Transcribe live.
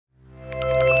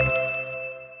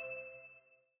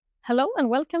Hello and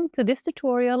welcome to this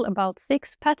tutorial about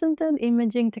SICK's patented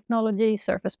imaging technology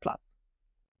Surface Plus.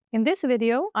 In this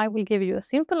video, I will give you a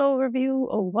simple overview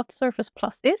of what Surface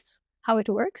Plus is, how it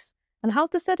works, and how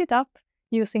to set it up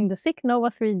using the SICK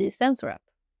Nova 3D sensor app.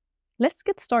 Let's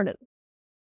get started.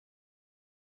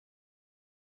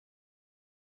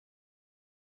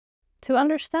 To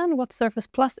understand what Surface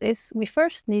Plus is, we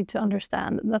first need to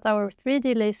understand that our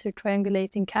 3D laser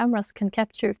triangulating cameras can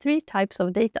capture three types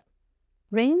of data: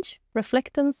 range,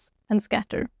 reflectance, and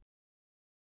scatter.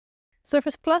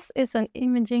 Surface Plus is an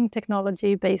imaging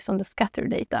technology based on the scatter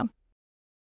data.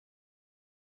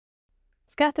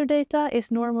 Scatter data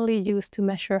is normally used to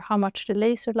measure how much the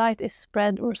laser light is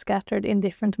spread or scattered in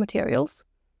different materials.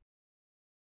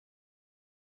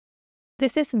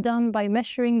 This is done by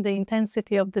measuring the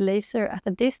intensity of the laser at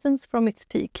a distance from its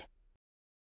peak.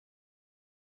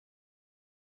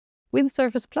 With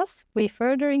Surface Plus, we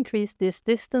further increase this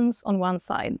distance on one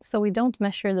side, so we don't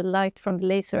measure the light from the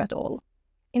laser at all.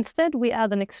 Instead, we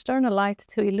add an external light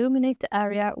to illuminate the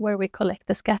area where we collect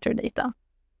the scatter data.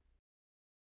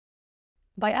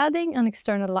 By adding an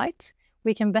external light,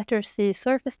 we can better see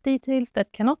surface details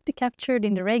that cannot be captured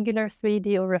in the regular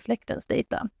 3D or reflectance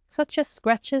data, such as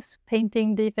scratches,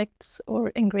 painting defects, or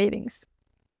engravings.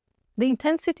 The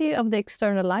intensity of the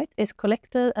external light is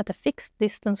collected at a fixed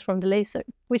distance from the laser,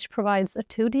 which provides a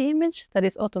 2D image that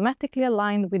is automatically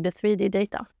aligned with the 3D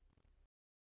data.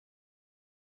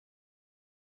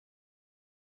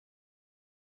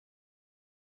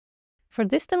 For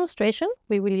this demonstration,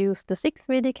 we will use the SICK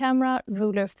 3D camera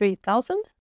Ruler3000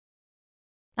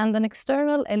 and an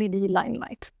external LED line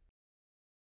light.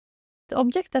 The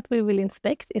object that we will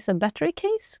inspect is a battery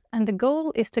case, and the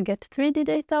goal is to get 3D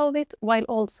data of it while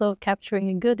also capturing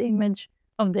a good image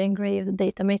of the engraved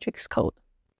data matrix code.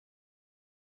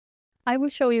 I will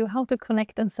show you how to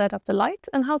connect and set up the light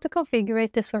and how to configure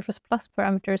the Surface Plus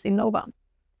parameters in Nova.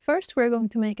 First, we're going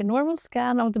to make a normal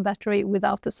scan of the battery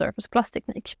without the Surface Plus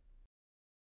technique.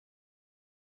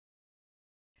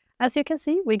 As you can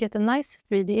see, we get a nice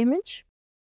 3D image.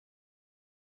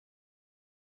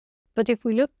 But if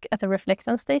we look at the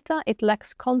reflectance data, it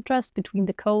lacks contrast between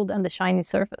the code and the shiny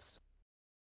surface.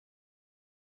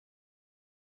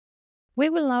 We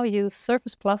will now use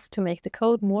Surface Plus to make the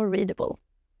code more readable.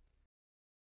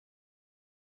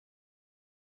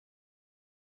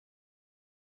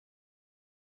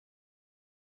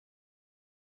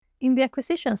 In the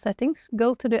acquisition settings,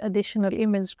 go to the Additional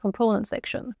Image Component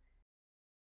section.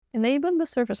 Enable the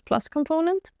Surface Plus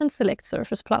component and select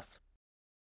Surface Plus.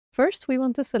 First, we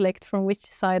want to select from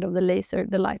which side of the laser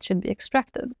the light should be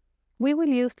extracted. We will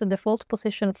use the default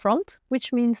position front,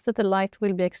 which means that the light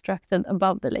will be extracted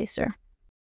above the laser.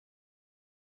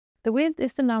 The width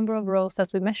is the number of rows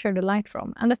that we measure the light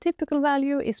from, and the typical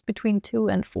value is between 2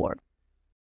 and 4.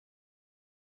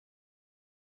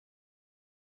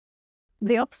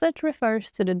 The offset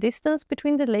refers to the distance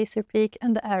between the laser peak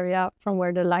and the area from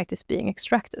where the light is being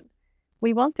extracted.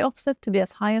 We want the offset to be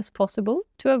as high as possible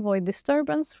to avoid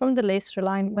disturbance from the laser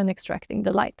line when extracting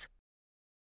the light.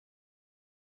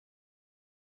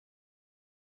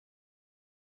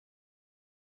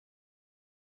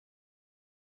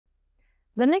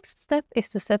 The next step is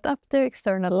to set up the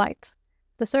external light.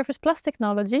 The Surface Plus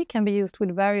technology can be used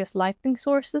with various lighting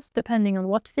sources depending on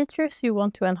what features you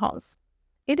want to enhance.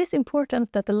 It is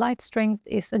important that the light strength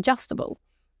is adjustable,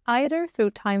 either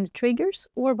through timed triggers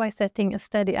or by setting a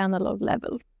steady analog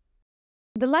level.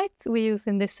 The light we use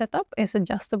in this setup is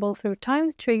adjustable through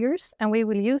timed triggers, and we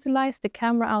will utilize the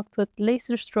camera output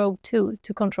Laser Strobe 2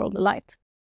 to control the light.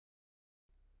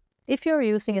 If you are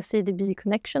using a CDB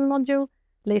connection module,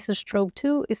 Laser Strobe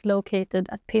 2 is located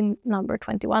at pin number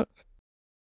 21.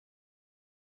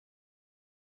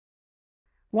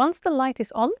 Once the light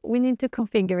is on, we need to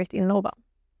configure it in Nova.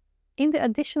 In the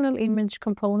Additional Image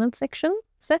Component section,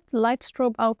 set the light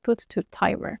strobe output to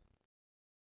timer.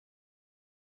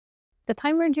 The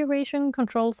timer duration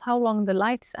controls how long the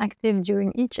light is active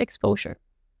during each exposure.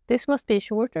 This must be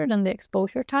shorter than the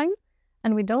exposure time,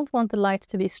 and we don't want the light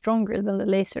to be stronger than the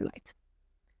laser light.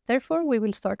 Therefore, we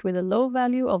will start with a low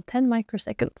value of 10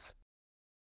 microseconds.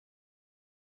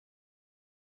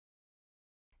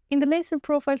 In the Laser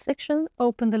Profile section,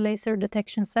 open the Laser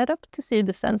Detection Setup to see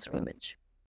the sensor image.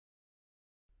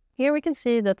 Here we can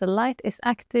see that the light is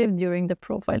active during the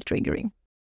profile triggering.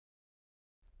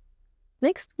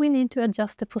 Next, we need to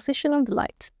adjust the position of the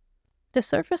light. The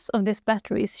surface of this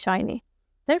battery is shiny.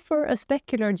 Therefore, a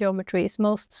specular geometry is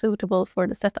most suitable for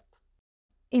the setup.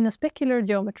 In a specular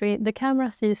geometry, the camera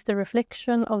sees the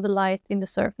reflection of the light in the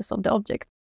surface of the object.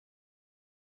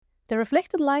 The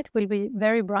reflected light will be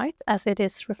very bright as it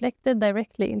is reflected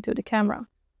directly into the camera.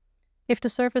 If the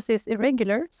surface is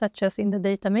irregular, such as in the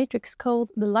data matrix code,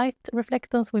 the light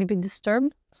reflectance will be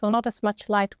disturbed, so not as much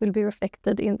light will be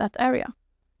reflected in that area,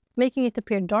 making it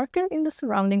appear darker in the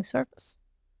surrounding surface.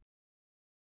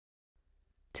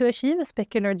 To achieve a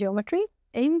specular geometry,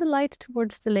 aim the light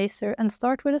towards the laser and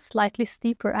start with a slightly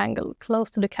steeper angle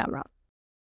close to the camera.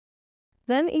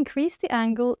 Then increase the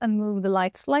angle and move the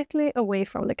light slightly away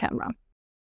from the camera.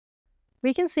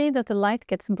 We can see that the light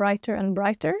gets brighter and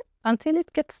brighter until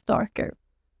it gets darker.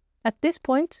 At this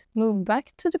point, move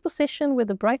back to the position with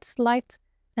the brightest light,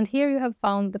 and here you have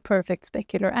found the perfect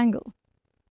specular angle.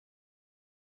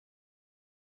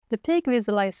 The peak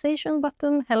visualization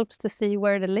button helps to see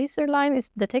where the laser line is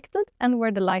detected and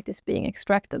where the light is being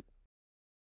extracted.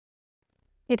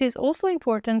 It is also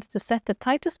important to set the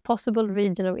tightest possible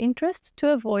region of interest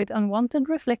to avoid unwanted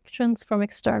reflections from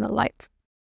external light.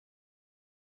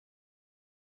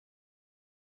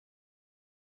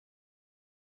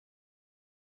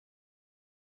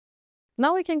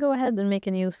 Now we can go ahead and make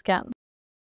a new scan.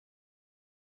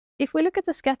 If we look at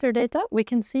the scatter data, we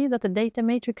can see that the data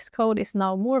matrix code is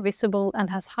now more visible and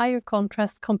has higher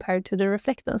contrast compared to the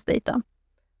reflectance data.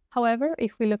 However,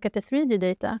 if we look at the 3D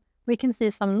data, we can see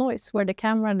some noise where the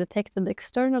camera detected the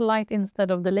external light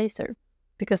instead of the laser,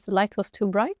 because the light was too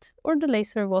bright or the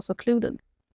laser was occluded.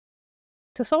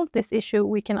 To solve this issue,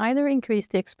 we can either increase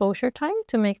the exposure time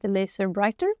to make the laser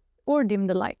brighter or dim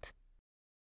the light.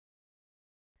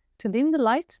 To dim the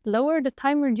light, lower the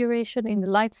timer duration in the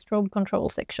light strobe control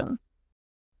section.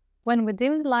 When we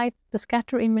dim the light, the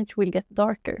scatter image will get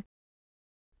darker.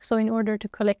 So in order to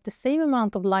collect the same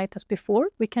amount of light as before,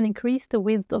 we can increase the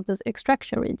width of the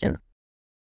extraction region.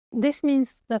 This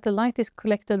means that the light is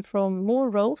collected from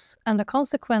more rows, and the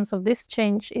consequence of this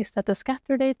change is that the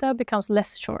scatter data becomes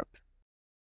less sharp.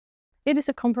 It is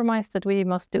a compromise that we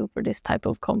must do for this type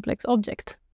of complex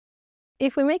object.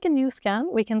 If we make a new scan,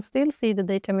 we can still see the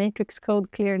data matrix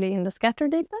code clearly in the scatter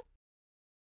data,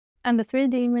 and the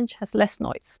 3D image has less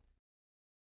noise.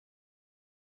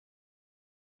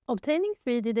 Obtaining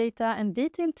 3D data and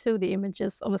detailed 2D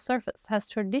images of a surface has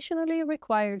traditionally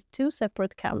required two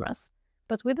separate cameras,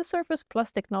 but with the Surface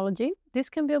Plus technology, this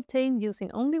can be obtained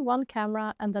using only one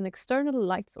camera and an external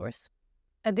light source.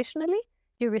 Additionally,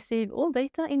 you receive all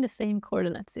data in the same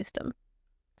coordinate system.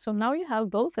 So now you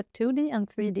have both a 2D and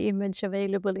 3D image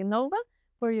available in Nova,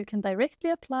 where you can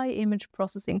directly apply image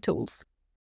processing tools.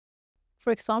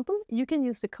 For example, you can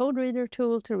use the Code Reader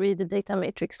tool to read the data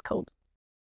matrix code.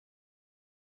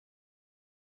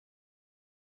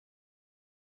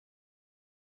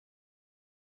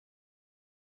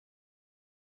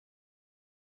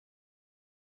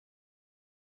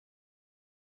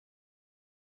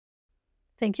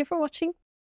 Thank you for watching.